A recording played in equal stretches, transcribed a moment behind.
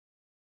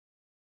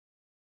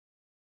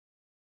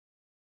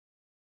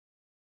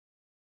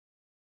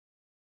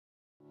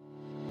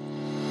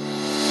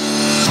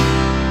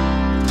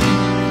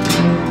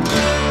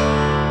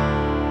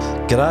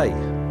G'day,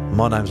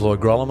 my name's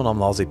Lloyd Grolimund. I'm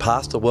the Aussie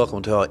Pastor.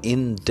 Welcome to our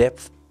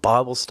in-depth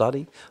Bible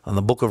study on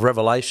the book of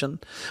Revelation.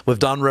 We've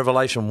done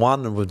Revelation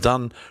 1 and we've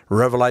done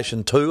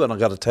Revelation 2, and I've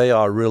got to tell you,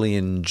 I really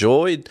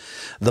enjoyed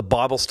the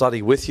Bible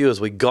study with you as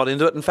we got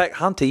into it. In fact,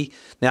 Hunty,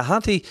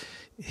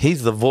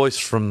 he's the voice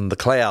from the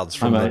clouds,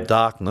 from the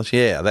darkness.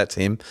 Yeah, that's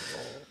him.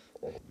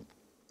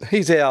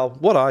 He's our,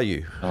 what are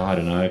you? Oh, I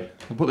don't know.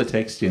 I'll put the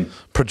text in.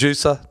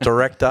 Producer,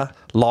 director,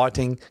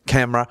 lighting,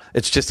 camera.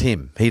 It's just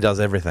him. He does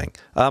everything.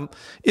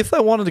 If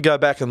they wanted to go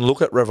back and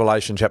look at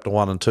Revelation chapter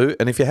 1 and 2,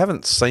 and if you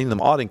haven't seen them,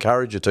 I'd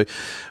encourage you to.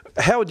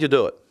 How would you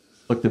do it?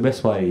 Look, the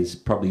best way is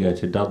probably go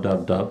to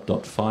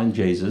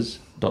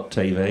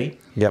www.findjesus.tv.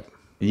 Yep.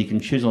 And you can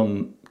choose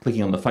on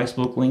clicking on the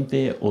Facebook link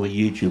there or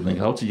the YouTube link.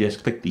 I would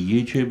suggest click the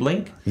YouTube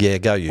link. Yeah,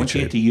 go YouTube. Once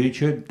you get to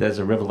YouTube, there's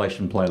a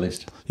Revelation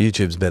playlist.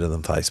 YouTube's better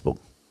than Facebook.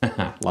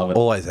 Love it.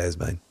 Always has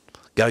been.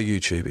 Go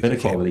YouTube if Better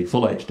you can. quality,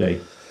 full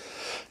HD.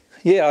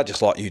 Yeah, I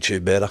just like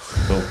YouTube better.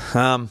 Cool.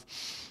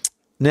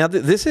 Now,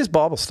 this is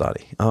Bible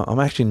study. I'm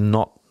actually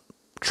not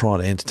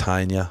trying to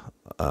entertain you.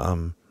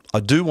 I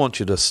do want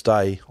you to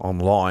stay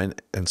online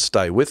and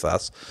stay with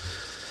us,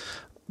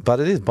 but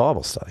it is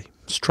Bible study.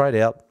 Straight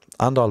out,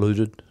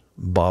 undiluted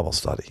Bible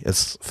study.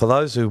 It's for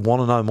those who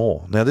want to know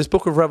more. Now, this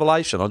book of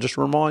Revelation, I'll just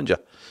remind you,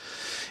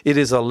 it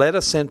is a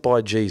letter sent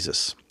by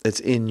Jesus. It's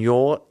in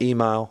your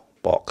email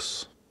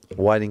box,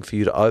 waiting for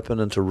you to open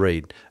and to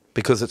read,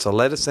 because it's a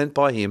letter sent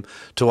by him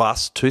to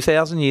us.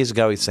 2,000 years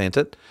ago he sent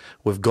it.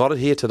 We've got it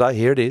here today.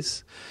 Here it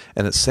is.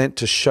 And it's sent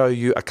to show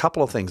you a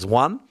couple of things.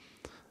 One,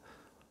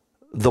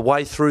 the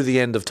way through the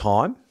end of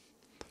time.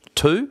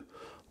 Two,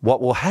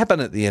 what will happen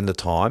at the end of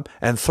time.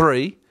 And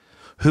three,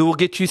 who will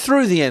get you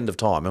through the end of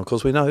time. And of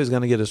course we know who's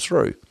going to get us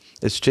through.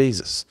 It's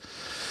Jesus.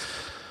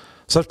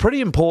 So it's pretty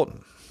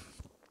important.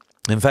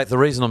 In fact, the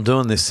reason I'm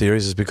doing this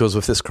series is because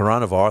with this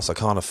coronavirus, I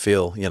kind of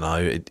feel,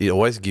 it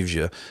always gives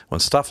you,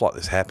 when stuff like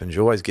this happens,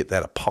 you always get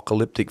that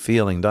apocalyptic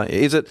feeling, don't you?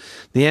 Is it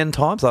the end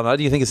times? I don't know.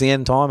 Do you think it's the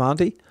end time,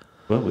 Hunty?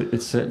 Well,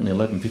 it's certainly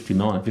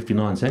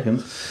 59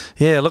 seconds.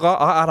 Yeah, look,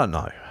 I don't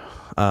know.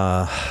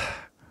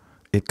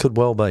 It could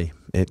well be.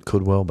 It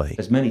could well be.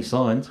 There's many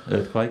signs,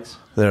 earthquakes.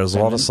 There's a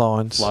lot of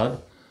signs.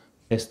 Flood,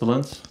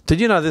 pestilence.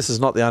 Did you know this is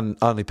not the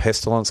only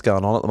pestilence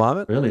going on at the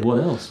moment? Really?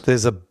 What else?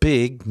 There's a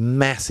big,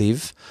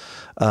 massive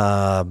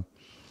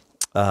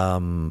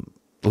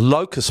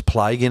locust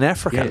plague in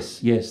Africa.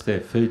 Yes, their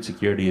food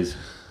security is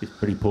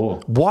pretty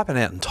poor. Wiping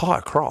out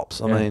entire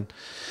crops. I mean,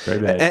 very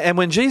bad. And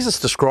when Jesus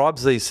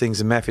describes these things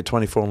in Matthew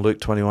 24 and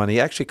Luke 21, he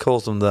actually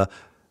calls them the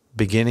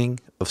beginning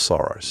of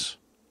sorrows.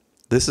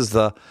 This is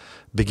the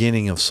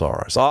beginning of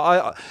sorrows.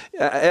 I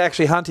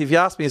actually, Hunty, if you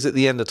ask me, is it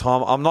the end of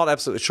time? I'm not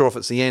absolutely sure if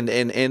it's the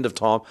end of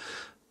time.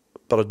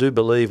 But I do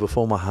believe with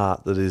all my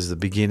heart that it is the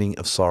beginning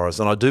of sorrows.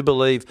 And I do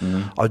believe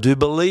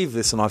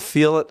this, and I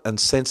feel it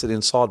and sense it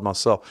inside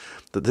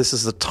myself, that this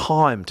is the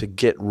time to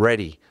get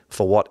ready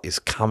for what is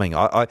coming.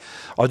 I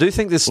do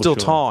think there's still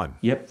time.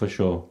 Yep, for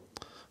sure.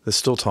 There's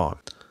still time.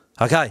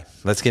 Okay,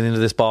 let's get into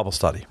this Bible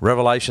study.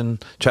 Revelation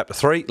chapter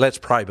 3. Let's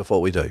pray before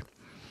we do.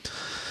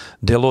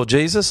 Dear Lord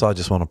Jesus, I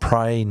just want to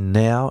pray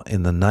now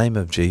in the name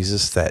of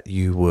Jesus that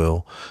you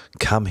will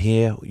come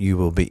here, you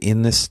will be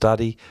in this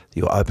study,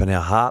 you will open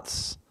our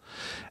hearts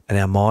and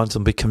our minds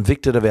and be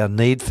convicted of our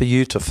need for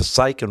you to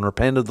forsake and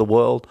repent of the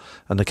world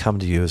and to come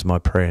to you, is my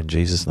prayer in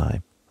Jesus'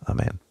 name.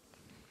 Amen.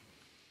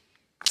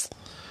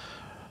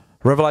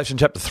 Revelation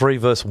chapter 3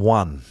 verse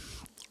 1.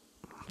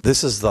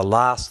 This is the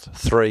last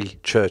three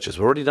churches.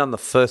 We've already done the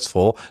first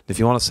four. If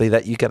you want to see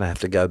that, you're going to have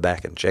to go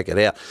back and check it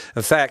out.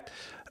 In fact,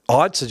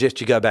 I'd suggest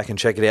you go back and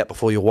check it out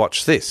before you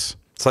watch this.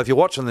 So if you're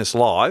watching this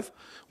live,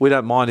 we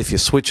don't mind if you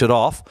switch it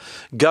off.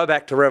 Go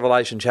back to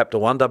Revelation chapter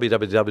 1,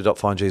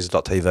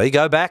 www.findjesus.tv.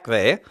 Go back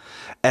there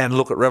and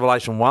look at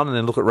Revelation 1 and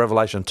then look at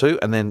Revelation 2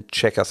 and then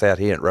check us out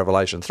here at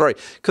Revelation 3.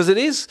 Because it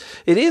is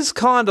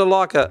kind of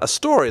like a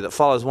story that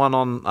follows one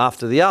on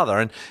after the other,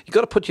 and you've got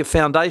to put your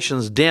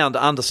foundations down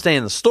to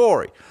understand the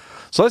story.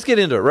 So let's get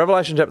into it.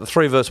 Revelation chapter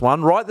 3 verse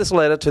 1. Write this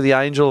letter to the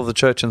angel of the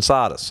church in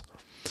Sardis.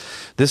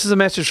 This is a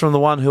message from the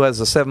one who has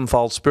the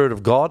sevenfold Spirit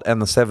of God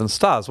and the seven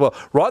stars. Well,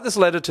 write this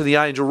letter to the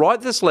angel.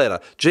 Write this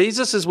letter.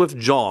 Jesus is with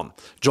John.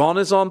 John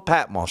is on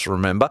Patmos,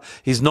 remember.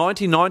 He's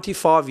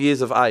 95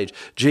 years of age.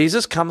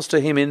 Jesus comes to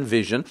him in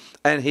vision,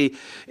 and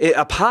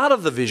a part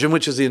of the vision,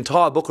 which is the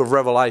entire book of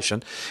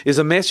Revelation, is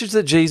a message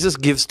that Jesus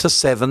gives to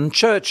seven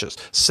churches.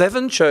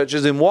 Seven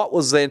churches in what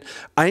was then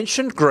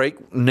ancient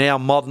Greek, now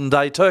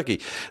modern-day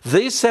Turkey.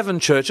 These seven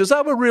churches,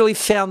 they were really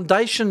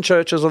foundation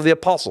churches of the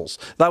apostles.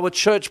 They were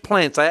church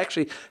plants. They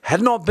actually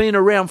had not been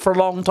around for a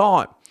long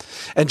time.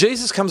 And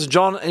Jesus comes to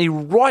John and he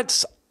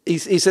writes, he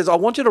says, I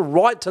want you to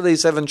write to these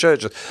seven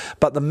churches.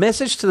 But the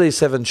message to these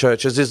seven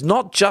churches is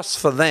not just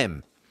for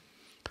them,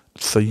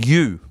 it's for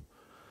you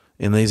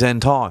in these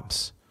end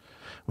times.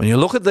 When you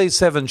look at these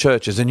seven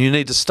churches, and you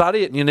need to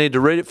study it and you need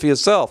to read it for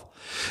yourself,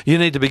 you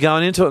need to be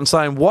going into it and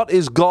saying, what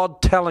is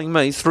God telling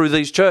me through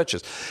these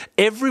churches?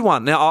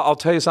 Everyone, now I'll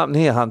tell you something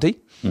here, Hunty.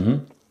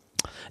 Mm-hmm.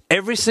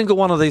 Every single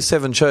one of these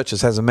seven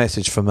churches has a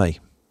message for me.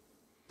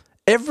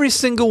 Every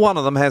single one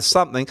of them has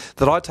something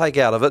that I take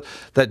out of it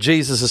that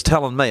Jesus is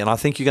telling me, and I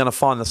think you're going to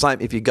find the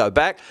same if you go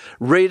back,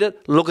 read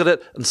it, look at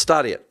it, and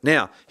study it.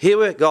 Now, here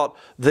we've got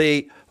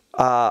the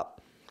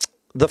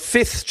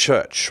fifth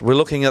church. We're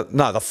looking at, we've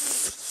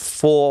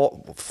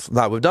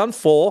done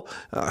four.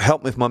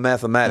 Help me with my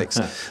mathematics.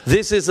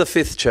 This is the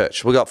fifth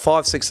church. We've got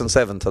 5, 6, and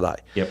 7 today.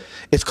 Yep.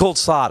 It's called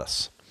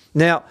Sardis.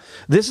 Now,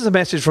 this is a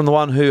message from the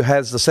one who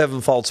has the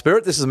sevenfold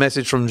Spirit. This is a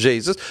message from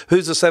Jesus.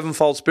 Who's the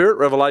sevenfold Spirit?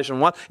 Revelation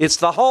 1. It's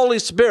the Holy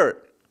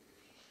Spirit.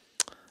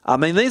 I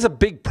mean, these are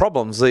big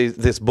problems,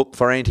 this book,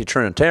 for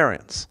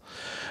anti-Trinitarians.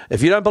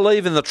 If you don't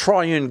believe in the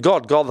triune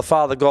God, God the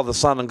Father, God the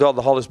Son, and God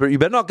the Holy Spirit, you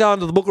better not go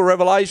into the book of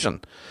Revelation.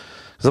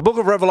 The book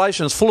of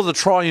Revelation is full of the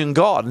triune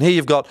God. And here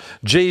you've got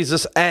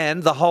Jesus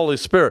and the Holy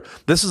Spirit.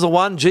 This is the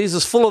one,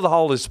 Jesus full of the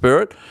Holy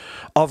Spirit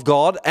of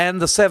God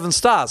and the 7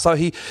 stars. So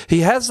he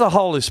has the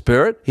Holy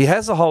Spirit. He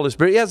has the Holy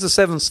Spirit. He has the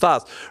 7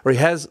 stars. Or he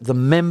has the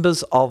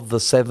members of the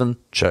 7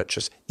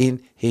 churches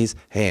in his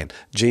hand.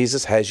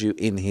 Jesus has you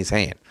in his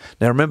hand.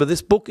 Now remember,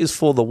 this book is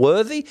for the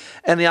worthy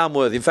and the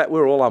unworthy. In fact,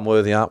 we're all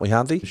unworthy, aren't we,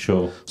 Hunty?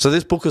 Sure. So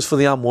this book is for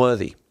the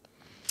unworthy.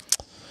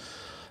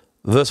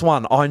 Verse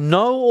 1, I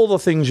know all the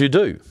things you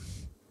do,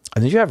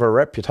 and you have a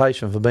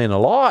reputation for being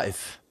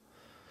alive,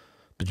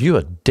 but you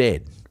are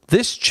dead.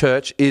 This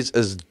church is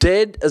as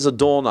dead as a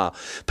doornail.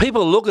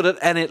 People look at it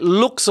and it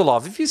looks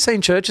alive. Have you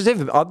seen churches?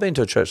 I've been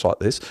to a church like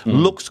this.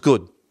 Looks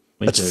good.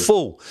 It's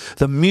full.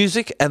 The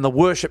music and the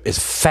worship is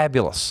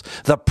fabulous.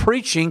 The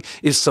preaching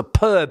is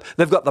superb.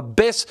 They've got the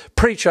best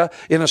preacher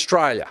in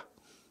Australia.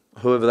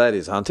 Whoever that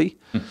is, Hunty.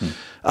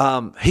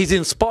 He's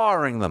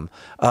inspiring them.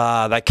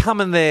 They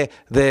come in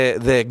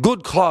their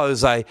good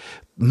clothes. They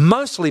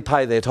mostly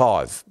pay their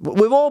tithe.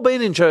 We've all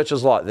been in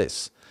churches like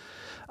this.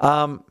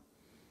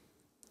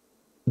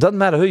 Doesn't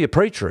matter who your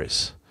preacher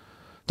is.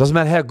 Doesn't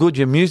matter how good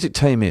your music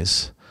team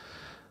is.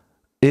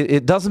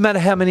 It doesn't matter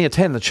how many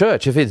attend the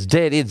church. If it's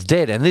dead, it's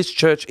dead. And this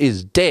church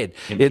is dead.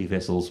 Empty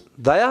vessels.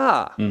 They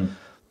are.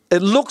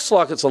 It looks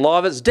like it's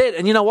alive. It's dead.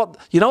 And you know what?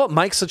 You know what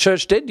makes the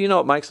church dead? Do you know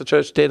what makes the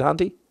church dead,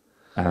 Hunty?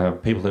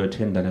 People who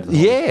attend don't have the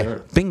Holy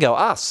Spirit. Bingo,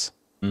 us.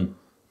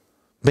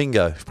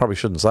 Bingo. Probably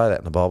shouldn't say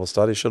that in a Bible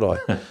study, should I?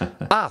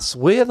 Us.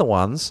 We're the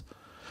ones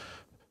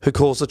who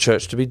cause the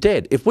church to be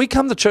dead. If we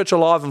come to church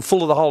alive and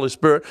full of the Holy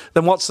Spirit,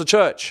 then what's the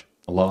church?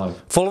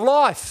 Alive. Full of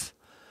life.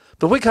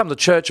 But we come to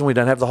church and we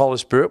don't have the Holy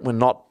Spirit, we're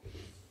not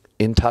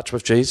in touch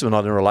with Jesus, we're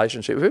not in a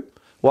relationship with him.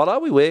 What are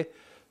we? We're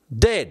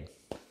dead.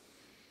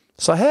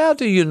 So how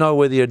do you know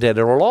whether you're dead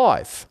or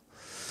alive?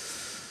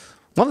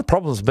 One of the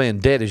problems of being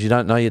dead is you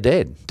don't know you're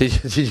dead.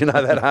 Did you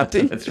know that,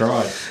 Auntie? That's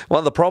right. One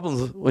of the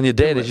problems when you're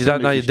dead is you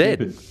don't know you're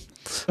dead.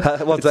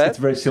 What's that? It's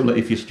very similar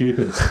if you're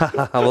stupid.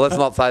 Well, let's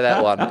not say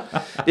that one.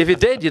 If you're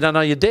dead, you don't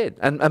know you're dead.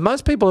 And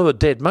most people who are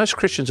dead, most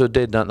Christians who are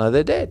dead don't know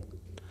they're dead.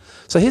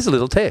 So here's a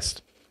little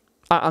test.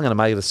 I'm going to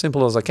make it as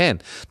simple as I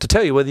can to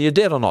tell you whether you're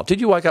dead or not.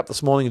 Did you wake up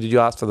this morning and did you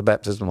ask for the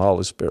baptism of the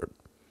Holy Spirit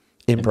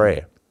in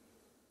prayer?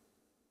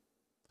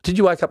 Did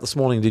you wake up this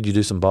morning and did you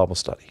do some Bible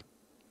study?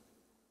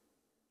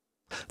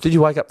 Did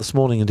you wake up this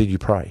morning and did you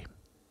pray?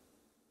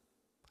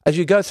 As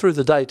you go through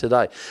the day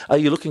today, are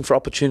you looking for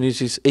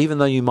opportunities, even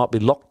though you might be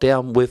locked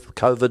down with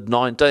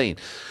COVID-19,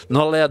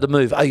 not allowed to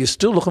move? Are you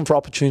still looking for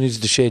opportunities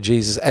to share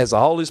Jesus as the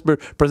Holy Spirit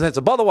presents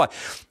it? By the way,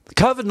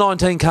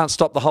 COVID-19 can't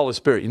stop the Holy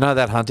Spirit. You know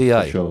that, Hunty,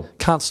 eh? Sure.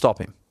 Can't stop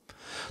him.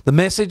 The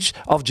message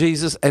of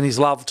Jesus and his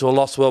love to a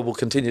lost world will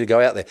continue to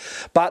go out there.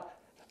 But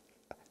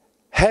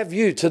have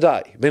you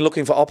today been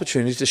looking for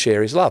opportunities to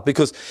share his love?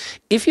 Because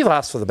if you've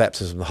asked for the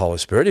baptism of the Holy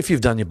Spirit, if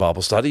you've done your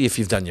Bible study, if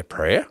you've done your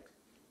prayer,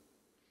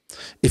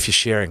 if you're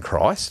sharing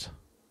Christ,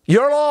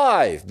 you're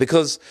alive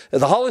because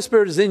the Holy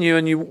Spirit is in you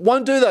and you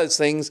won't do those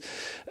things.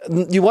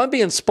 You won't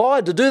be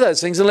inspired to do those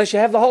things unless you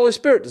have the Holy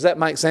Spirit. Does that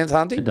make sense,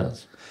 Hunty? It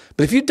does.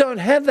 But if you don't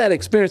have that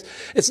experience,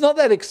 it's not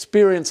that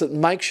experience that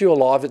makes you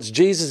alive. It's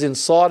Jesus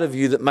inside of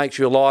you that makes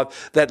you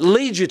alive, that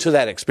leads you to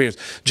that experience.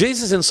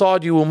 Jesus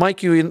inside you will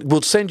make you,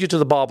 will send you to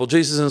the Bible.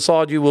 Jesus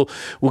inside you will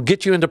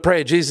get you into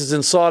prayer. Jesus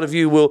inside of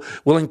you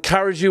will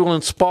encourage you, will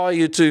inspire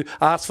you to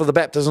ask for the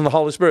baptism of the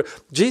Holy Spirit.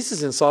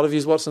 Jesus inside of you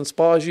is what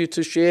inspires you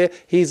to share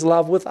his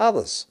love with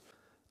others.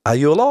 Are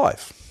you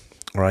alive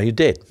or are you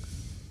dead?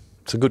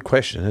 It's a good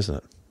question, isn't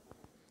it?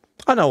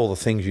 I know all the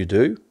things you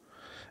do,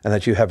 and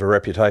that you have a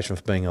reputation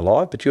for being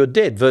alive, but you are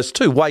dead. Verse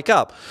 2, wake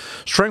up,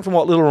 strengthen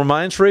what little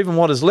remains, for even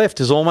what is left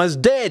is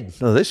almost dead.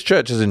 Now, this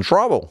church is in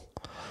trouble.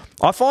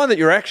 I find that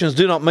your actions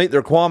do not meet the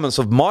requirements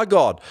of my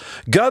God.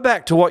 Go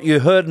back to what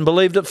you heard and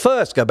believed at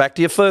first. Go back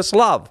to your first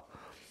love.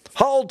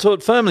 Hold to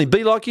it firmly.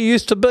 Be like you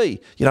used to be.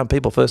 You know, when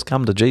people first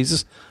come to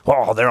Jesus,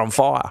 oh, they're on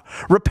fire.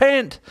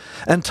 Repent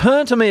and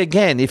turn to me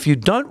again. If you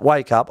don't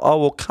wake up, I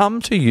will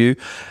come to you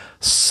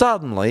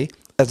suddenly,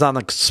 as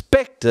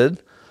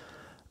unexpected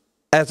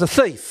as a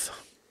thief.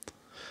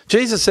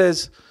 Jesus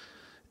says,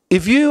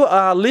 if you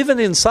are living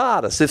in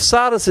Sardis, if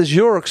Sardis is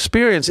your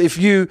experience, if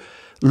you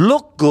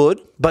look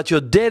good but you're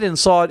dead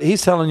inside,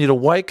 he's telling you to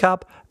wake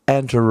up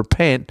and to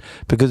repent,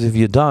 because if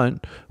you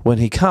don't, when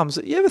he comes,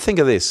 you ever think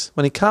of this?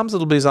 When he comes,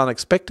 it'll be as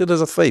unexpected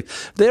as a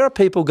thief. There are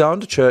people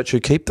going to church who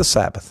keep the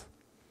Sabbath,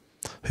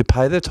 who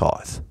pay their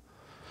tithe,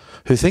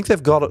 who think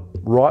they've got it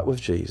right with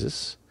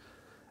Jesus,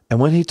 and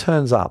when he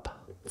turns up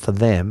for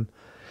them,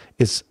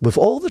 it's with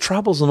all the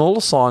troubles and all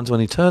the signs, when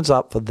he turns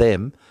up for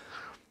them,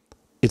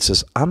 it's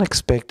as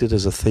unexpected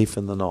as a thief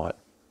in the night.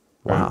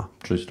 Wow.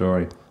 True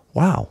story.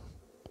 Wow.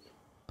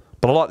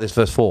 But I like this,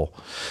 verse 4.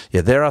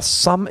 Yeah, there are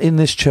some in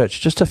this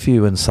church, just a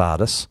few in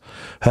Sardis,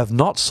 who have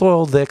not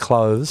soiled their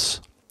clothes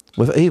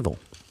with evil.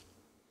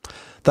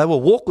 They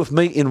will walk with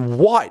me in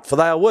white, for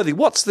they are worthy.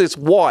 What's this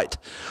white?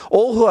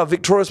 All who are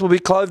victorious will be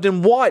clothed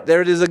in white.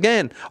 There it is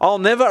again. I'll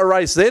never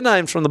erase their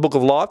names from the book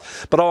of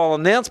life, but I'll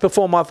announce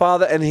before my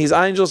Father and his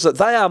angels that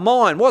they are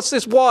mine. What's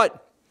this white?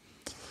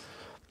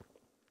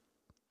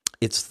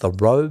 It's the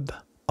robe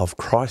of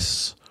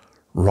Christ's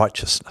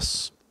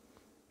righteousness.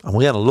 And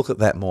we're going to look at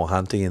that more,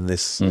 Hunty, in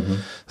this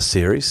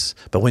series.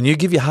 But when you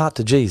give your heart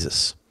to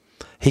Jesus,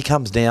 he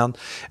comes down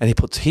and he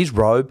puts his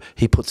robe,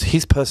 he puts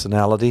his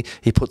personality,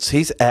 he puts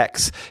his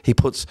acts, he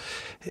puts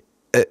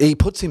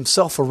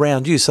himself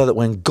around you, so that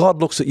when God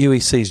looks at you, he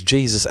sees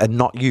Jesus and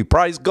not you.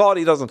 Praise God,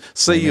 he doesn't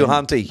see you,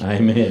 Hunty.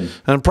 Amen.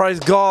 And praise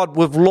God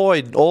with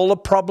Lloyd, all the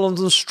problems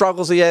and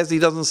struggles he has, he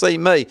doesn't see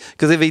me.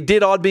 Because if he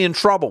did, I'd be in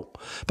trouble.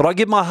 But I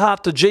give my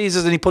heart to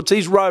Jesus and he puts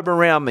his robe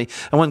around me.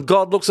 And when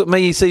God looks at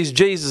me, he sees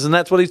Jesus. And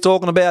that's what he's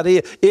talking about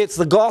here. It's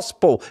the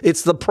gospel.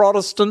 It's the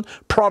Protestant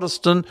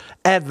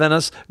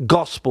Adventist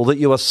gospel, that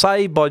you are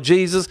saved by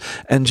Jesus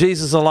and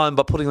Jesus alone,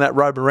 by putting that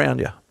robe around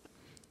you.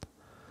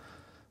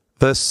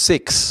 Verse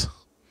 6,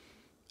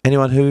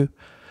 anyone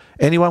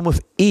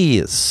with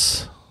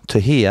ears to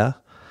hear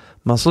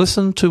must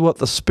listen to what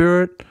the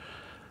Spirit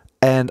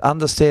and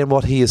understand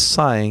what he is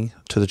saying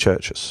to the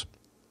churches.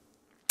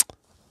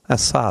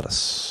 That's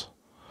Sardis.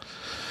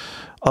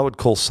 I would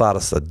call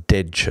Sardis the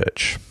dead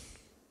church.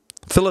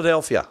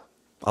 Philadelphia.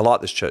 I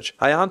like this church.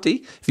 Hey,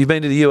 Hunty, have you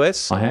been to the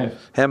US? I have.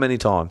 How many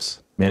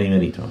times? Many,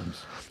 many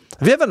times.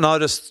 Have you ever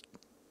noticed,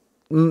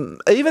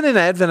 even in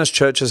Adventist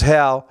churches,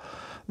 how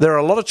there are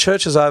a lot of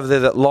churches over there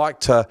that like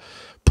to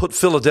put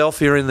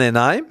Philadelphia in their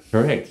name?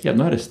 Correct. Yeah, I've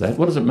noticed that.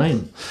 What does it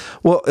mean?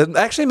 Well, it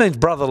actually means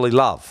brotherly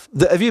love.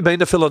 Have you been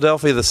to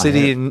Philadelphia, the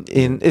city in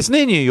it's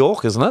near New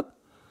York, isn't it?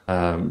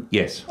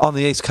 Yes. On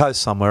the East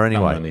Coast somewhere,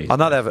 anyway. I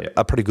know they have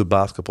a pretty good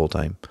basketball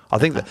team. I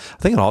think an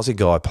Aussie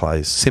guy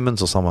plays,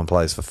 Simmons or someone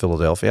plays for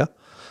Philadelphia,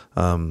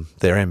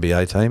 their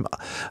NBA team.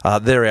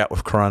 They're out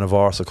with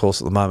coronavirus, of course,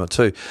 at the moment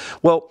too.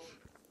 Well,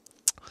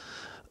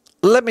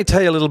 let me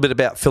tell you a little bit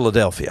about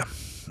Philadelphia.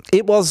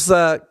 It was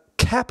the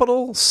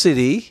capital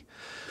city,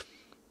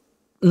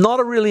 not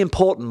a really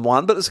important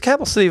one, but it's a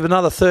capital city of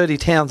another 30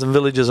 towns and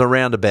villages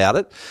around about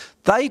it.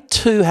 They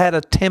too had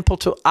a temple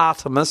to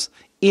Artemis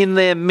in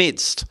their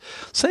midst.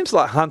 Seems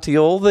like,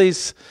 Hunty, all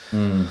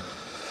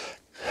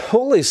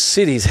these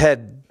cities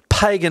had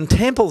pagan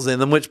temples in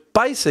them, which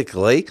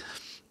basically,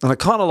 and I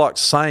kind of like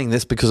saying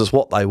this because it's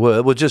what they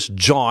were just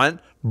giant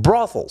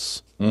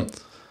brothels.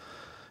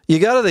 You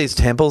go to these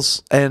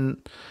temples and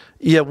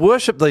you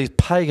worship these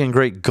pagan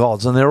Greek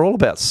gods, and they're all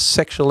about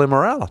sexual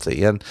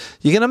immorality. And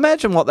you can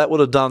imagine what that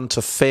would have done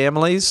to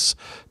families,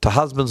 to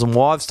husbands and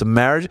wives, to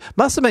marriage.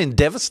 Must have been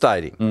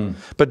devastating.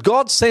 But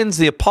God sends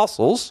the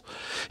apostles,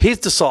 his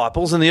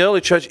disciples in the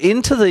early church,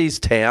 into these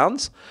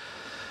towns.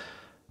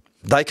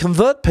 They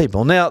convert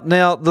people. Now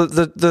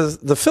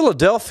the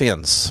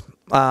Philadelphians,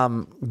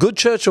 good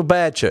church or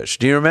bad church?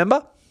 Do you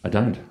remember? I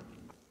don't.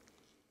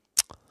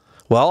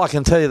 Well, I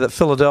can tell you that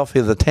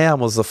Philadelphia, the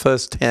town, was the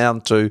first town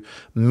to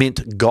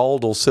mint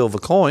gold or silver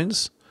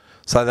coins,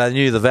 so they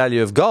knew the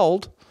value of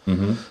gold.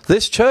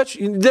 This church,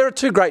 there are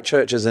two great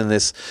churches in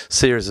this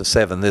series of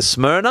 7. There's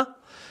Smyrna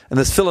and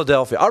there's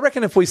Philadelphia. I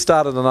reckon if we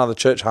started another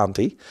church,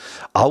 Hunty,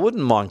 I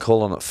wouldn't mind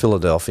calling it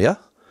Philadelphia.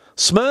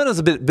 Smyrna's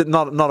a bit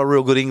not a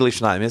real good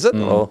English name, is it?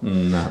 Or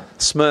no.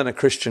 Smyrna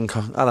Christian,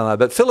 I don't know.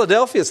 But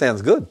Philadelphia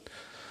sounds good.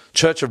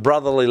 Church of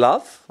Brotherly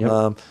Love.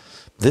 Yep.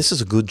 This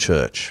is a good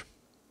church.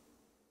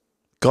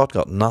 God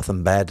got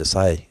nothing bad to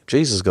say.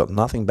 Jesus got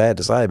nothing bad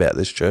to say about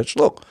this church.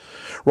 Look,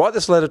 write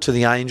this letter to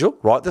the angel,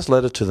 write this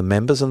letter to the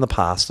members and the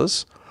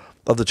pastors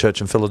of the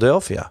church in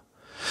Philadelphia.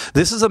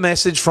 This is a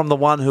message from the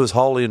one who is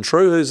holy and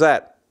true. Who's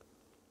that?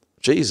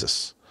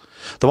 Jesus.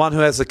 The one who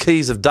has the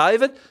keys of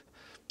David.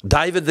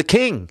 David the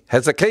king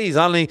has the keys.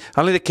 Only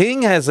the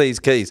king has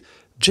these keys.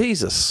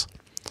 Jesus.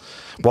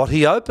 What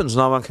he opens,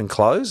 no one can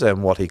close,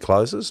 and what he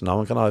closes, no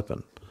one can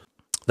open.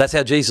 That's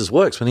how Jesus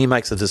works. When he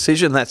makes a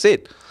decision, that's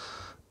it.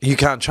 You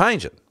can't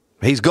change it.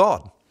 He's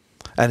God.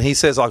 And he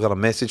says, I've got a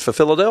message for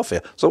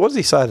Philadelphia. So what does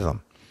he say to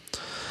them?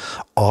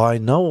 I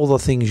know all the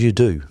things you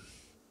do,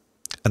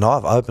 and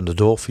I've opened a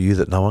door for you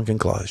that no one can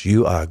close.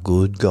 You are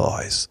good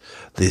guys.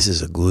 This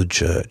is a good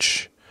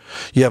church.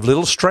 You have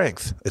little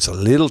strength. It's a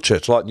little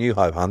church, like New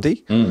Hope,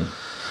 Hunty.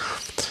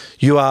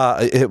 You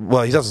are,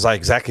 well, he doesn't say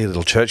exactly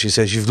little church. He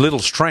says you've little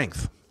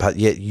strength, but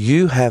yet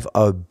you have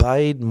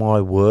obeyed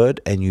my word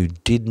and you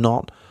did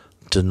not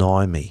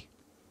deny me.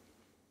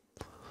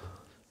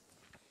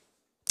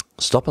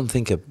 Stop and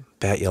think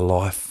about your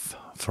life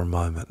for a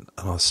moment,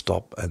 and I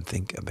stop and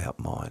think about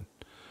mine.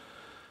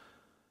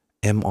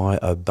 Am I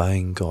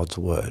obeying God's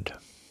word?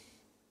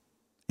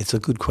 It's a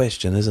good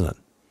question, isn't it?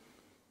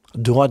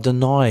 Do I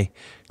deny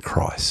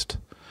Christ?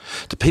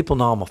 Do people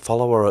know I'm a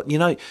follower? You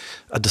know,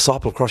 a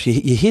disciple of Christ,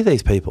 you hear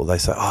these people, they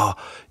say,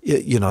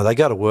 they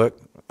go to work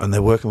and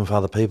they're working with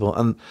other people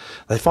and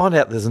they find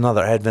out there's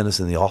another Adventist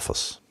in the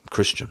office,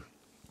 Christian.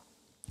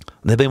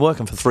 And they've been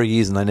working for 3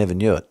 years and they never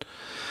knew it.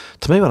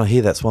 To me, when I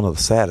hear that's one of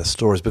the saddest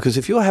stories, because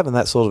if you're having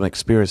that sort of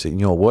experience in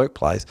your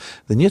workplace,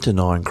 then you're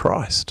denying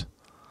Christ.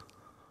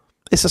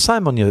 It's the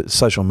same on your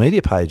social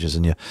media pages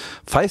and your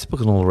Facebook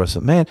and all the rest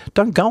of it. Man,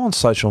 don't go on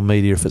social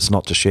media if it's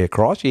not to share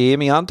Christ. You hear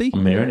me, Auntie?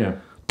 I'm hearing you.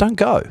 Don't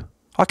go.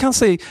 I can't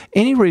see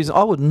any reason.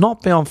 I would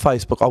not be on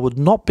Facebook. I would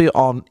not be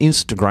on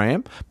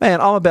Instagram. Man,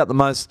 I'm about the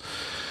most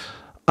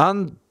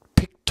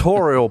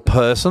unpictorial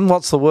person.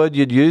 What's the word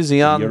you'd use?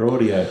 Your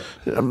audio.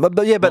 But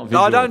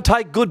I don't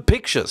take good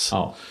pictures.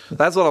 Oh.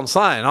 That's what I'm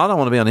saying. I don't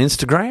want to be on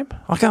Instagram.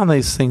 I go on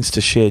these things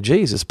to share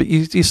Jesus. But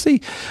you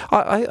see,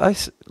 I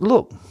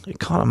look, it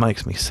kind of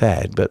makes me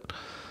sad, but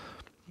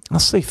I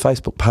see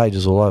Facebook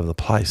pages all over the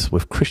place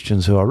with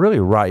Christians who I really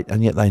rate,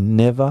 and yet they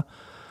never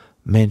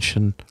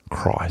mention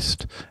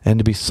Christ. And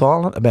to be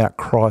silent about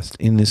Christ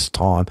in this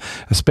time,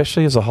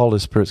 especially as the Holy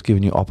Spirit's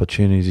given you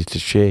opportunities to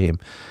share him,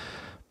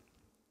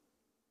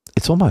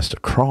 it's almost a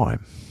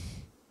crime.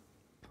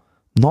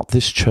 Not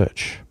this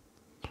church.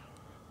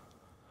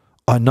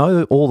 I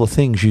know all the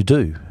things you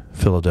do,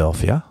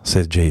 Philadelphia,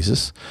 said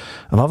Jesus,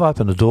 and I've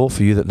opened a door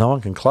for you that no one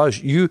can close.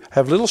 You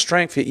have little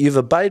strength, yet you've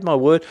obeyed my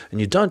word,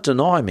 and you don't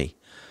deny me.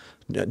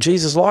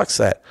 Jesus likes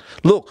that.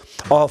 Look,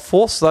 I'll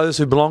force those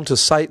who belong to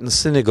Satan's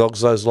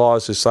synagogues, those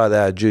liars who say they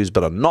are Jews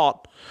but are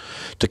not,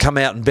 to come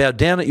out and bow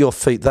down at your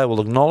feet. They will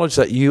acknowledge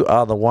that you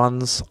are the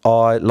ones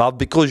I love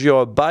because you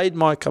obeyed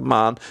my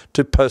command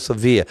to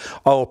persevere.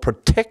 I will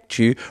protect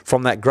you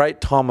from that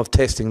great time of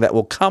testing that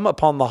will come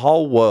upon the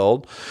whole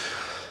world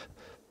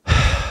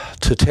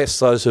to test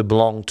those who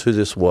belong to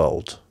this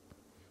world.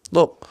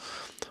 Look,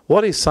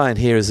 what he's saying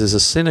here is there's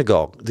a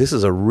synagogue. This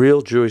is a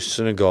real Jewish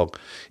synagogue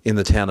in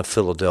the town of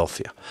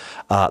Philadelphia.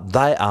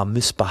 They are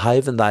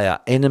misbehaving. They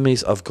are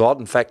enemies of God.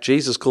 In fact,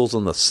 Jesus calls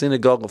them the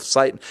synagogue of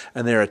Satan,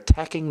 and they're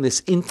attacking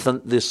this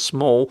infant, this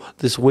small,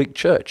 this weak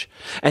church.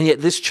 And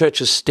yet this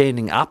church is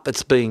standing up.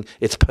 It's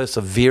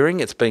persevering.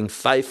 It's being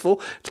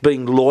faithful. It's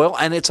being loyal,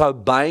 and it's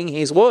obeying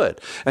his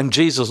word. And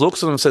Jesus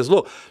looks at them and says,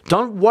 look,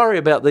 don't worry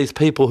about these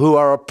people who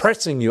are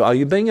oppressing you. Are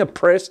you being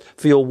oppressed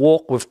for your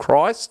walk with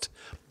Christ?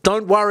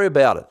 Don't worry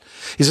about it.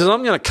 He says,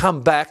 I'm going to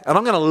come back and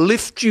I'm going to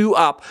lift you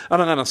up and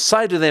I'm going to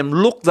say to them,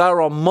 look, they're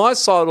on my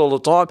side all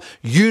the time.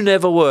 You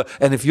never were.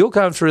 And if you're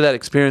going through that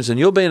experience and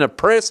you're being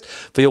oppressed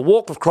for your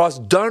walk with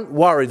Christ, don't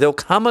worry. There'll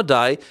come a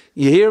day,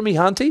 you hear me,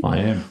 Hunty? I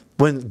am.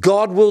 When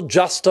God will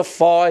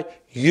justify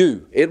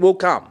you. It will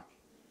come.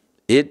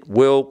 It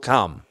will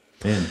come.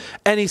 Amen.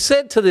 And he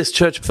said to this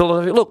church of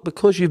Philadelphia, look,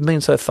 because you've been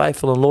so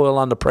faithful and loyal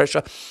under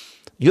pressure,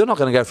 you're not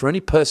going to go for any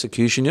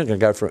persecution. You're going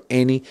to go for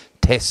any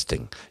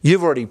testing.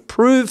 You've already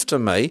proved to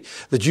me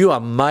that you are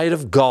made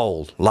of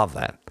gold. Love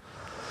that.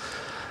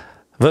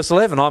 Verse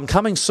 11, I'm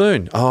coming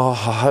soon. Oh,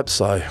 I hope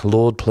so.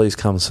 Lord, please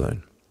come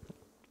soon.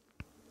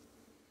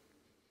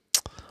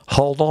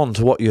 Hold on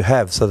to what you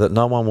have so that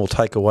no one will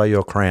take away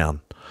your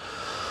crown.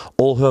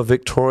 All who are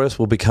victorious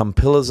will become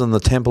pillars in the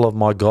temple of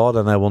my God,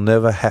 and they will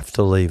never have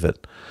to leave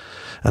it.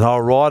 And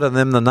I'll write on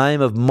them the name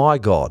of my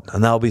God,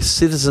 and they'll be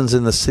citizens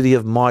in the city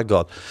of my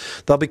God.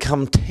 They'll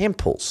become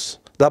temples.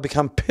 They'll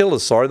become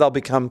pillars, They'll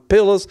become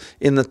pillars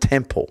in the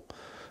temple.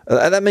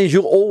 And that means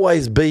you'll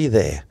always be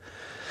there.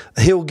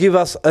 He'll give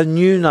us a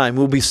new name.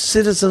 We'll be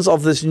citizens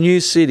of this new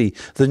city,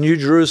 the new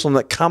Jerusalem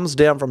that comes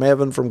down from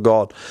heaven from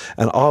God.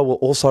 And I will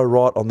also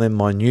write on them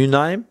my new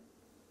name.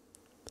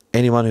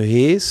 Anyone who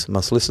hears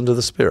must listen to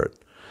the Spirit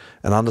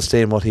and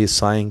understand what he is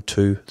saying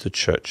to the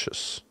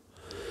churches.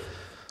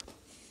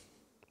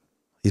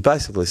 He's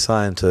basically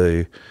saying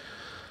to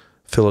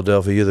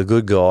Philadelphia, you're the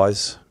good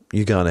guys,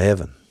 you're going to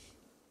heaven.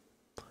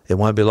 It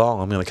won't be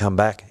long, I'm going to come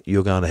back,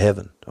 you're going to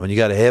heaven. When you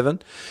go to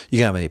heaven,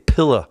 you're going to be a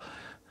pillar.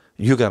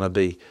 You're going to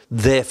be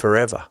there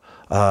forever.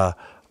 I'm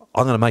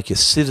going to make you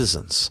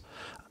citizens.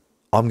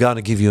 I'm going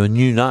to give you a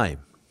new name.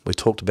 We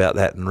talked about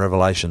that in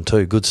Revelation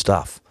 2. Good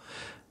stuff.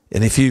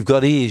 And if you've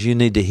got ears, you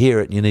need to hear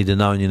it, you need to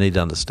know, and you need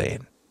to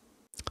understand.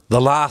 The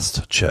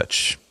last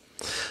church,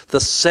 the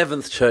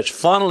seventh church,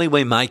 finally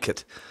we make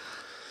it.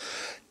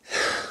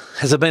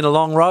 Has it been a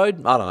long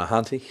road? I don't know,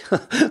 Hunty.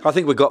 I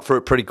think we got through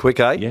it pretty quick,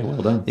 eh? Yeah,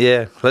 well done.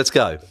 Yeah, let's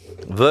go.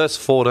 Verse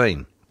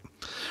 14.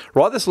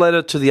 Write this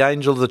letter to the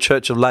angel of the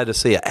church of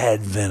Laodicea.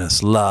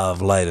 Adventists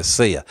love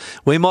Laodicea.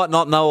 We might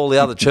not know all the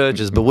other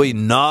churches, but we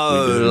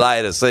know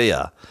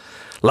Laodicea.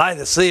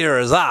 Laodicea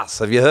is us.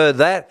 Have you heard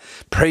that?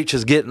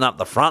 Preachers getting up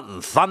the front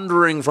and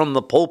thundering from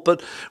the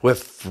pulpit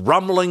with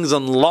rumblings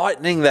and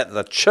lightning that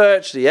the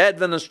church, the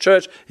Adventist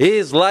church,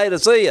 is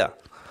Laodicea.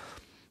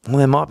 Well,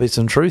 there might be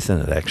some truth in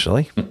it,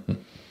 actually.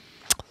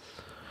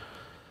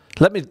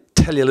 Let me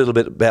tell you a little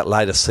bit about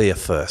Laodicea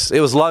first.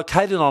 It was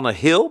located on a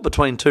hill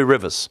between two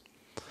rivers.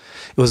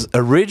 It was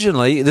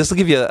originally, this will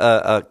give you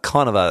a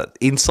kind of an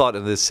insight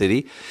into this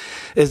city,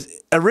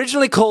 is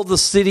originally called the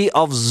city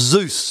of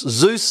Zeus.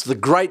 Zeus, the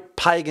great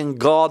pagan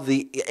god,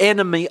 the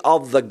enemy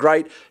of the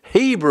great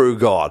Hebrew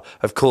god.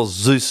 Of course,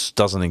 Zeus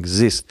doesn't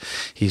exist.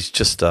 He's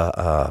just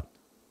a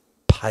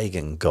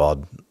pagan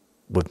god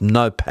with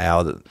no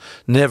power,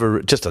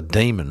 just a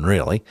demon,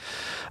 really.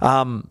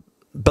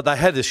 But they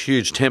had this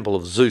huge temple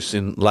of Zeus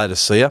in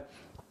Laodicea.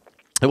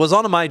 It was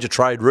on a major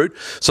trade route,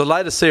 so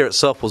Laodicea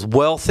itself was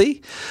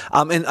wealthy.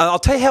 And I'll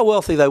tell you how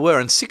wealthy they were.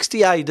 In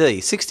 60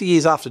 AD, 60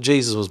 years after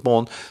Jesus was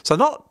born, so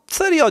not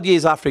 30-odd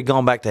years after he'd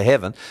gone back to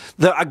heaven,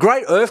 a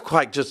great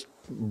earthquake just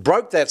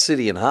broke that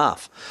city in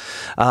half.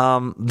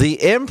 The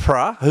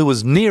emperor, who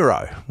was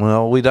Nero,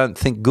 well, we don't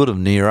think good of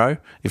Nero.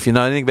 If you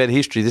know anything about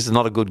history, this is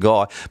not a good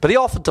guy. But he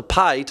offered to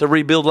pay to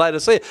rebuild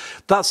Laodicea.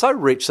 They're so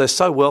rich, they're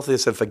so wealthy, they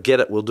said, forget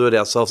it, we'll do it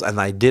ourselves. And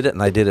they did it,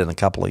 and they did it in a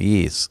couple of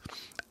years.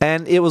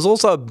 And it was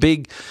also a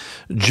big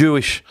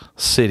Jewish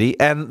city,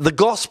 and the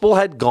gospel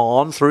had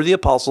gone through the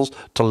apostles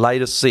to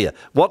Laodicea.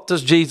 What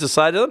does Jesus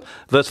say to them?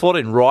 Verse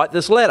 14, write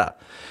this letter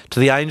to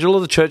the angel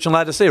of the church in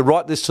Laodicea.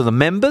 Write this to the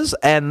members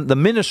and the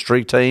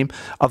ministry team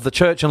of the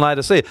church in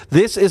Laodicea.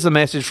 This is a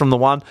message from the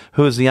one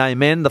who is the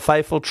Amen, the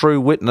faithful,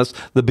 true witness,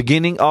 the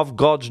beginning of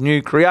God's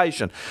new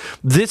creation.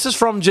 This is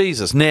from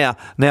Jesus. Now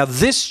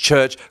this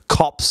church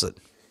cops it.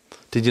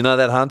 Did you know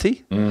that,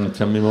 Hunty?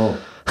 Tell me more.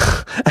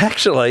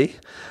 Actually,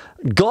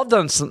 God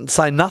doesn't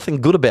say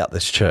nothing good about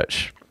this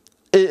church.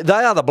 They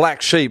are the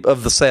black sheep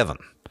of the seven.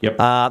 Yep.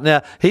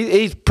 Now,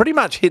 he's pretty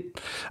much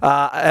hit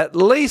at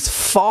least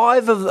four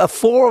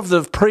of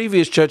the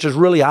previous churches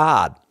really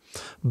hard.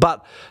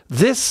 But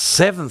this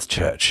seventh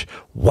church,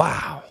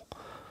 wow.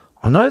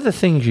 I know the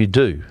things you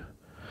do,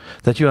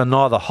 that you are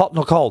neither hot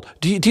nor cold.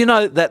 Do you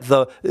know that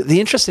the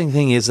interesting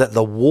thing is that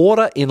the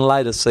water in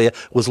Laodicea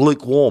was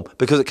lukewarm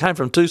because it came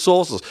from two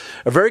sources.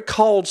 A very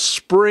cold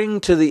spring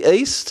to the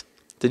east.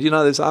 Did you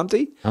know this,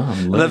 Auntie?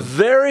 And a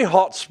very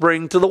hot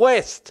spring to the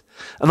west.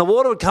 And the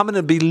water would come in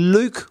and be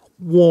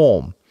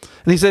lukewarm.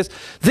 And he says,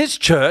 this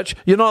church,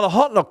 you're neither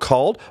hot nor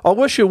cold. I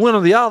wish you were one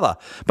or the other.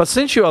 But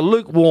since you are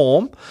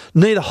lukewarm,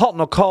 neither hot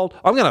nor cold,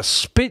 I'm going to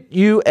spit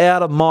you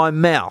out of my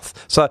mouth.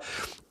 So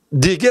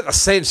do you get the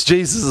sense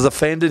Jesus is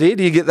offended here?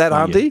 Do you get that,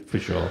 Auntie? Yeah, for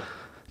sure.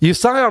 You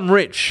say I'm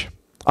rich.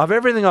 I have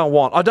everything I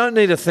want. I don't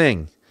need a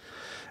thing.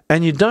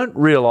 And you don't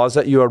realise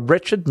that you are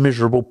wretched,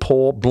 miserable,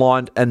 poor,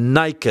 blind, and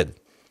naked.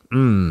 I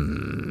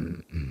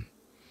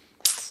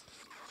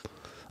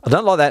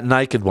don't like that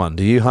naked one.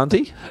 Do you,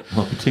 Hunty?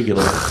 Not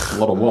particularly. A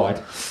lot of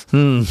white.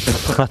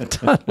 I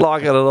don't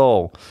like it at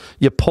all.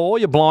 You're poor,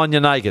 you're blind,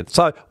 you're naked.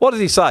 So what does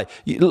he say?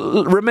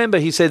 Remember,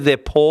 he said they're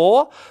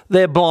poor,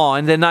 they're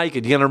blind, they're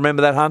naked. You're going to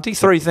remember that, Hunty?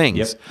 Three things.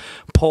 Yep.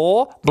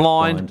 Poor,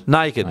 blind,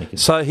 naked.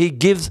 So he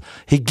gives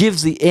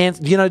the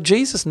answer. You know,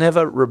 Jesus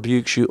never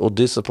rebukes you or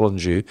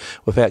disciplines you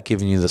without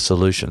giving you the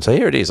solution. So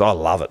here it is. I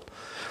love it.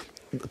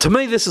 To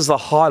me, this is the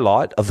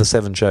highlight of the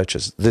seven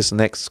churches, this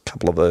next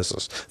couple of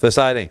verses. Verse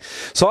 18.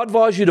 So I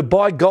advise you to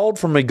buy gold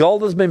from me.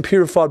 Gold has been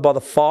purified by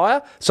the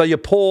fire. So you're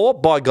poor,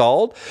 buy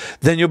gold,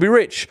 then you'll be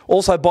rich.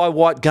 Also buy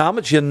white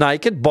garments. You're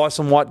naked, buy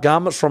some white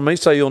garments from me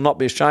so you'll not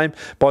be ashamed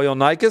by your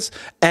nakedness.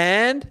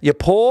 And you're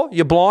poor,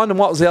 you're blind, and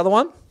what was the other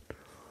one?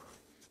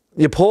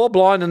 You're poor,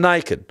 blind, and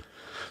naked.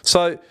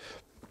 So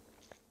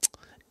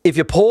if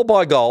you're poor,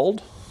 buy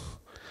gold.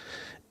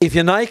 If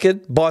you're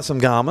naked, buy some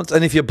garments.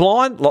 And if you're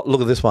blind,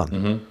 look at this one.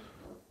 Mm-hmm.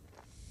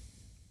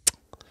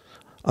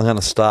 I'm going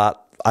to start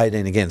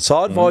 18 again. So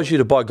I advise you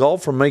to buy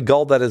gold from me,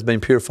 gold that has been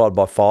purified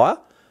by fire.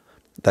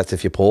 That's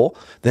if you're poor.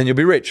 Then you'll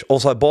be rich.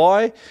 Also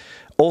buy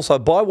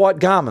white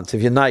garments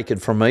if you're naked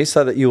from me,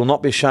 so that you will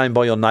not be ashamed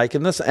by your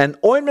nakedness. And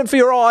ointment for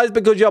your eyes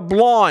because you're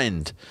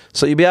blind,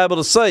 so you'll be able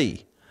to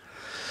see.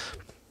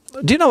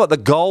 Do you know what the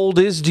gold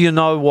is? Do you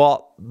know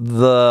what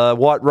the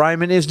white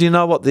raiment is? Do you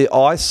know what the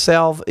eye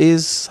salve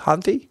is,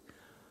 Hunty?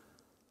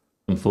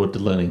 I'm forward to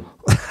learning.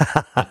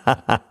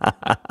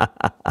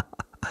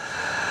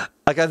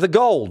 Okay, the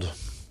gold.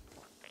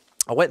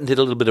 I went and did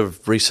a little bit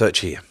of research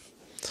here.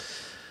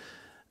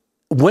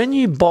 When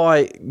you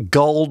buy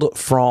gold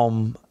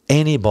from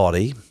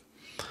anybody,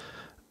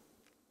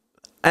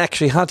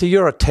 actually, Hunty,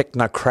 you're a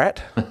technocrat.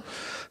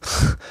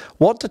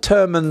 What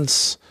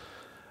determines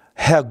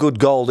how good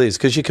gold is?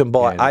 Because you can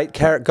buy 8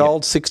 carat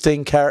gold,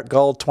 16 carat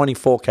gold,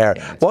 24 carat.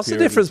 Yeah, what's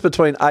purity. The difference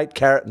between 8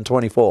 carat and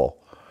 24?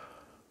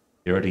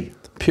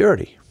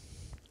 Purity.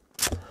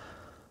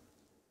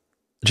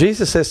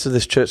 Jesus says to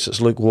this church that's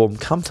lukewarm,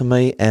 come to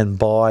me and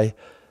buy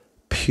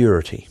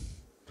purity.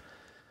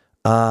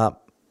 I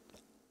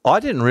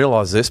didn't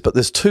realise this, but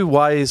there's 2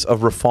 ways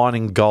of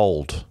refining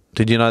gold.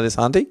 Did you know this,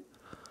 Hunty?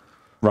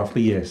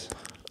 Roughly, yes.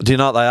 Do you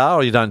know what they are,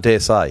 or you don't dare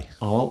say?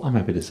 Oh, I'm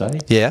happy to say.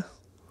 Yeah.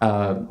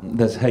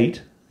 There's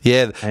heat.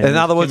 Yeah, in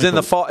other words, in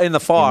the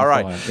fire,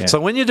 right? Yeah. So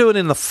when you do it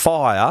in the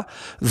fire,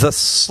 the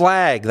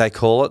slag, they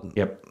call it.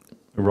 Yep.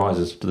 It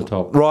rises to the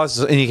top.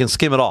 Rises, and you can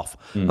skim it off.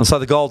 And so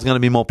the gold's going to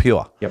be more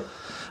pure. Yep.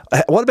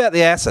 What about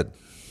the acid?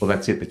 Well,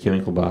 that's it, the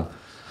chemical bath.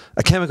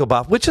 A chemical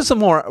bath. Which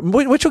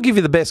will give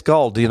you the best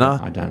gold, do you know?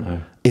 I don't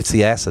know. It's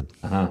the acid.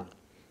 Uh-huh.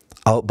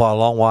 Oh, by a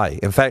long way.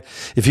 In fact,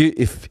 if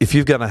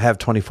you're going to have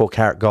 24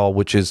 karat gold,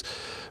 which is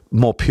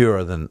more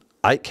pure than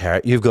 8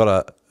 karat, you've got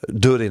to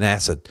do it in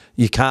acid.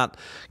 You can't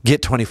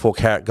get 24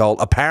 karat gold.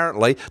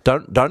 Apparently,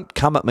 don't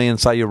come at me and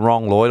say you're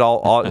wrong, Lloyd.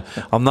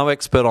 I'm no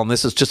expert on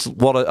this. It's just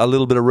what a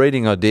little bit of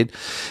reading I did.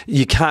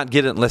 You can't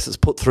get it unless it's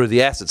put through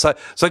the acid.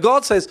 So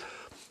God says,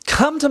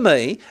 come to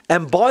me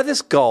and buy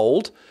this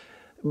gold,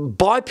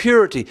 buy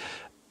purity.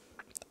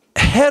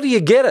 How do you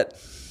get it?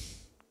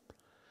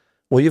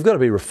 Well, you've got to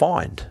be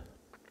refined.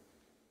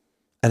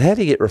 And how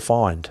do you get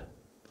refined?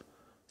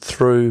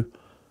 Through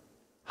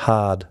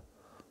hard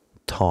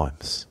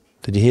times.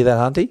 Did you hear that,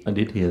 Hunty? I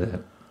did hear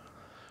that.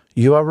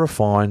 You are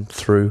refined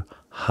through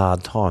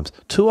hard times.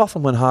 Too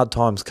often when hard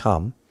times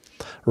come,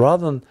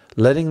 rather than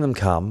letting them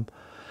come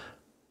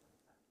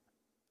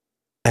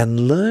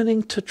and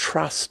learning to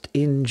trust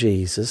in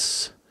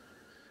Jesus,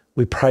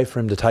 we pray for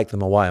him to take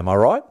them away. Am I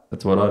right?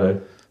 That's what I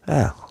do.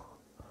 Yeah.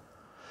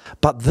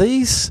 But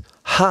these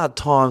hard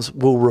times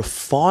will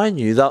refine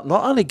you. They'll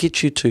not only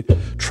get you to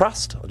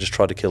trust, I just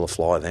tried to kill a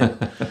fly there.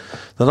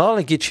 They'll not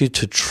only get you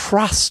to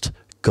trust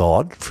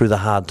God through the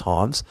hard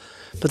times,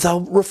 but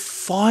they'll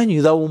refine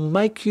you. They will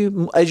make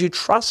you, as you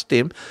trust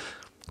him,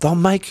 they'll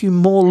make you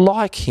more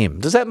like him.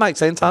 Does that make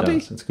sense, Hunty? It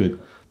does. That's good.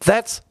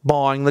 That's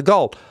buying the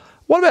gold.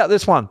 What about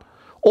this one?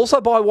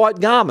 Also buy white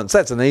garments.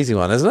 That's an easy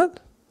one, isn't it?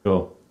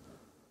 Sure.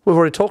 We've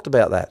already talked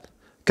about that.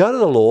 Go to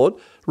the Lord,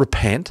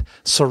 repent,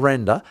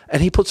 surrender,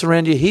 and he puts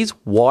around you his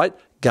white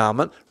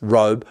garment,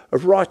 robe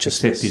of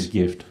righteousness. Accept his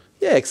gift.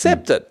 Yeah,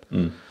 accept it.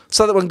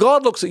 So that when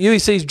God looks at you, he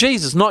sees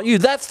Jesus, not you.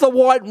 That's the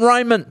white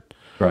raiment.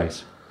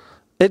 Grace.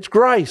 It's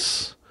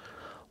grace.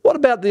 What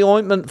about the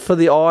ointment for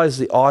the eyes,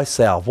 the eye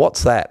salve?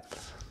 What's that?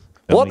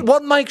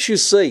 What makes you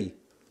see?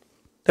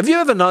 Have you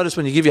ever noticed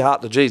when you give your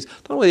heart to Jesus? I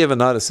don't know whether you ever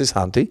noticed this,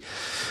 Hunty.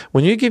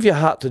 When you give your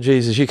heart to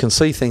Jesus, you can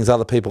see things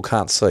other people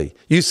can't see.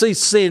 You see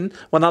sin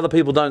when other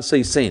people don't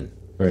see sin.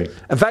 Right.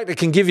 In fact, it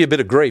can give you a bit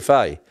of grief,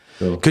 eh?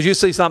 Because you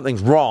see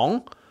something's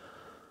wrong.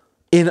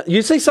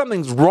 You see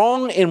something's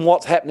wrong in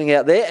what's happening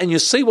out there, and you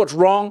see what's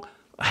wrong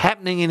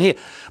happening in here.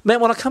 Man,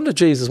 when I come to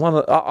Jesus,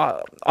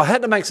 I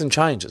had to make some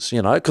changes,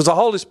 because the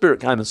Holy Spirit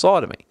came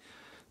inside of me.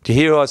 Do you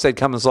hear who I said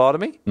come inside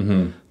of me?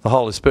 Mm-hmm. The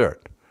Holy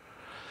Spirit.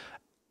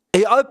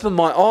 He opened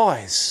my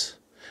eyes,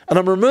 and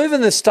I'm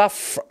removing this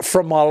stuff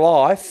from my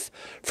life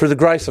through the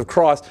grace of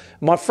Christ.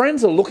 My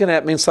friends are looking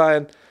at me and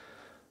saying,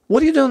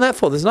 what are you doing that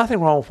for? There's nothing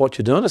wrong with what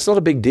you're doing. It's not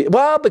a big deal.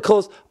 Well,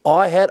 because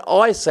I had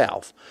eye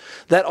salve.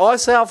 That eye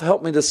salve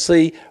helped me to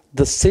see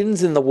the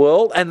sins in the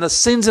world and the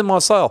sins in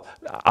myself.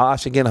 I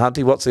ask again,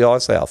 Hunty, what's the eye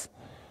salve?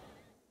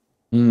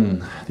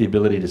 The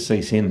ability to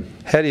see sin.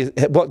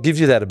 What gives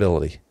you that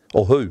ability?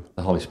 Or who?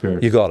 The Holy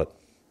Spirit. You got it.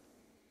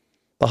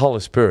 The Holy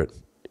Spirit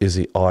is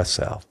the eye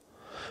salve.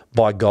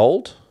 Buy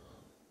gold.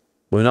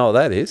 We know what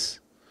that is.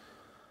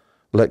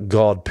 Let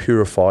God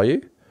purify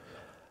you.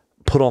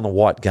 Put on the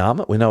white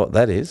garment. We know what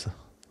that is.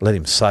 Let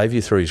him save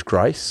you through his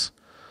grace.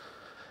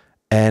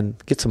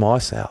 And get some eye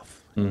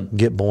salve.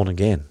 Get born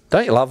again.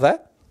 Don't you love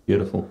that?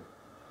 Beautiful.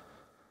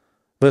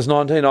 Verse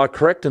 19, I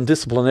correct and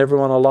discipline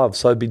everyone I love,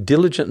 so be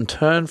diligent and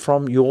turn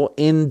from your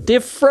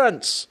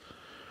indifference.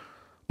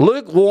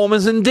 Lukewarm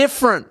is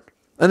indifferent.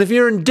 And if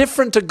you're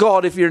indifferent to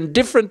God, if you're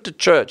indifferent to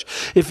church,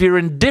 if you're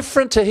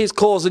indifferent to his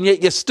cause and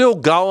yet you're still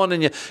going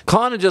and you're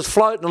kind of just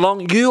floating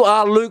along, you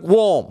are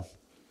lukewarm.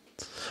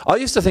 I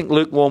used to think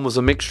lukewarm was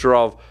a mixture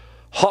of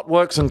hot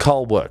works and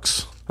cold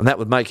works, and that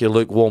would make you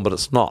lukewarm, but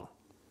it's not.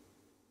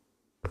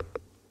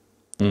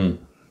 Do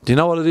you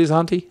know what it is,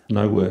 Hunty?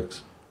 No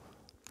works.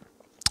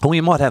 Well,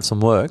 you might have some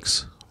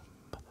works,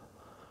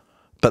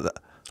 but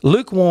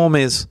lukewarm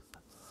is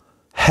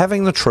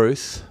having the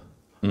truth.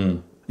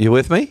 You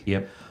with me?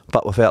 Yep.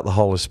 But without the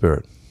Holy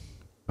Spirit.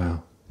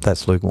 Wow.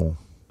 That's lukewarm.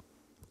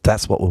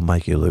 That's what will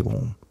make you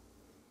lukewarm.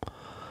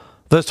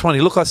 Verse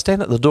 20, look, I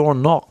stand at the door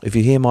and knock. If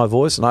you hear my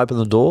voice and open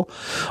the door,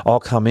 I'll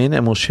come in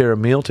and we'll share a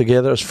meal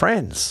together as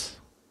friends.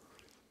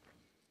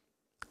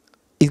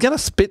 He's going to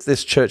spit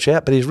this church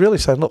out, but he's really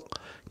saying, look,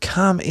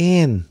 come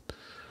in.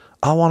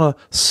 I want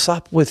to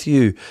sup with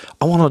you.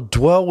 I want to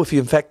dwell with you.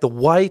 In fact, the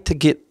way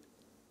to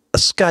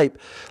escape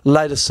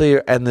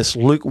Laodicea and this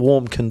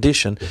lukewarm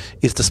condition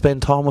is to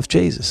spend time with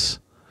Jesus.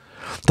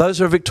 Those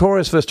who are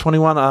victorious, verse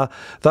 21,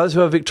 those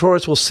who are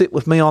victorious will sit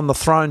with me on the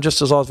throne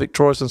just as I was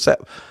victorious and sat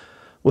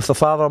with the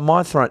Father on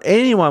my throne.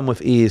 Anyone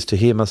with ears to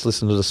hear must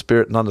listen to the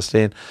Spirit and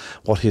understand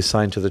what he's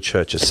saying to the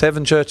churches.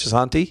 7 churches,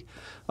 Hunty.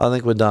 I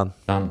think we're done.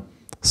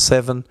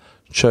 7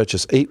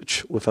 churches,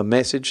 each with a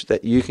message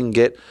that you can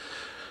get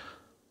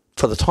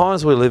for the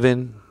times we live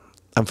in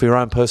and for your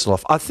own personal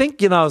life. I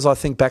think, as I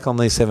think back on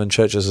these 7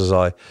 churches as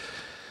I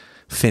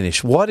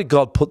finish, why did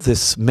God put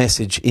this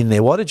message in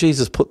there? Why did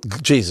Jesus,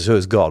 who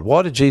is God,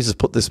 why did Jesus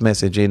put this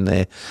message in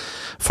there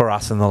for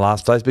us in the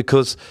last days?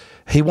 Because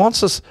he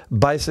wants us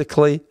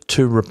basically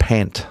to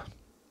repent,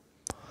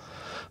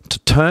 to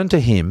turn to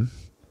him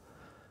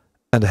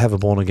and to have a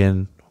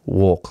born-again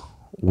walk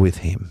with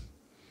him.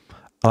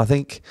 I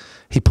think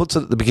he puts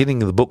it at the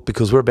beginning of the book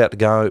because we're about to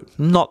go,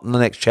 not in the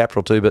next chapter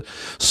or two, but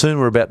soon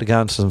we're about to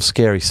go into some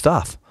scary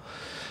stuff.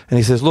 And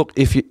he says, look,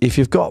 if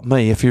you've got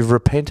me, if you've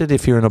repented,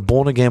 if you're in a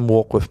born-again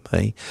walk with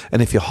me,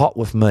 and if you're hot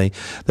with me,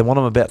 then what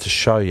I'm about to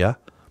show you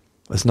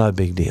is no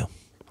big deal.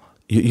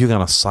 You're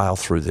going to sail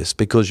through this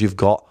because you've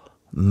got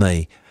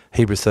me.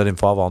 Hebrews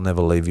 13:5, I'll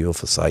never leave you or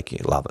forsake you.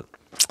 Love it.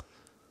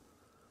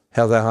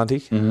 How's that,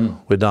 Hunty? Mm-hmm.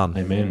 We're done.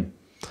 Amen.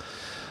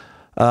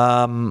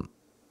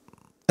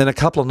 In a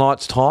couple of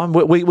nights' time,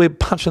 we're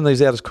punching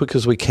these out as quick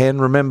as we can.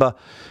 Remember,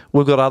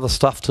 we've got other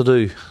stuff to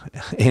do,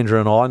 Andrew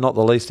and I, not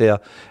the least our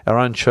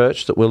own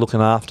church that we're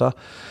looking after.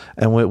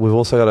 And we've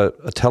also got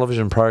a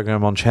television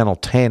program on Channel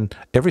 10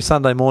 every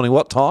Sunday morning.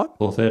 What time?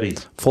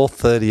 4:30.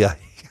 4:30.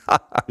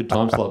 Good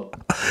time slot.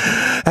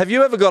 Have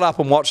you ever got up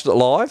and watched it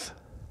live?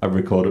 I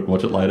record it,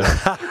 watch it later.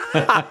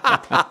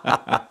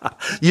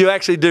 You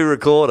actually do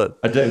record it?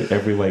 I do,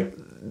 every week.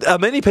 Are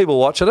many people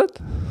watching it?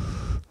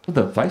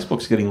 The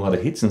Facebook's getting a lot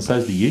of hits, and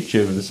so's the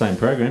YouTube of the same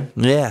program.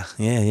 Yeah.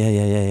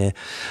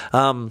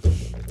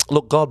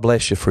 Look, God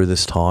bless you through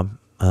this time.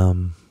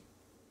 I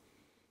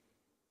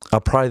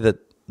pray that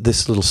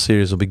this little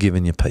series will be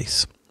giving you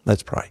peace.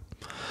 Let's pray.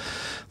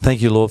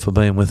 Thank you, Lord, for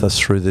being with us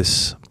through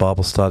this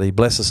Bible study.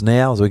 Bless us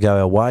now as we go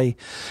our way,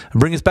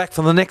 and bring us back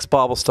for the next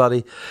Bible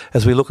study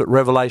as we look at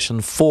Revelation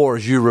 4,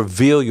 as you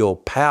reveal your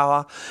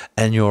power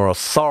and your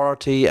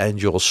authority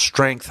and your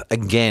strength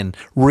again,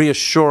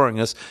 reassuring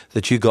us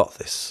that you got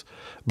this.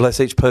 Bless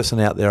each person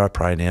out there, I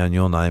pray now in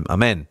your name.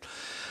 Amen.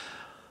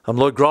 I'm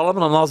Lloyd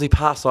Grolimund. I'm Aussie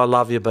Pastor. I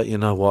love you, but you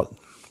know what?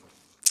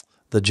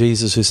 The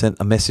Jesus who sent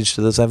a message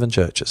to the 7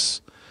 churches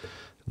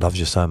loves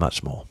you so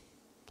much more.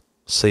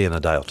 See you in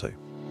a day or two.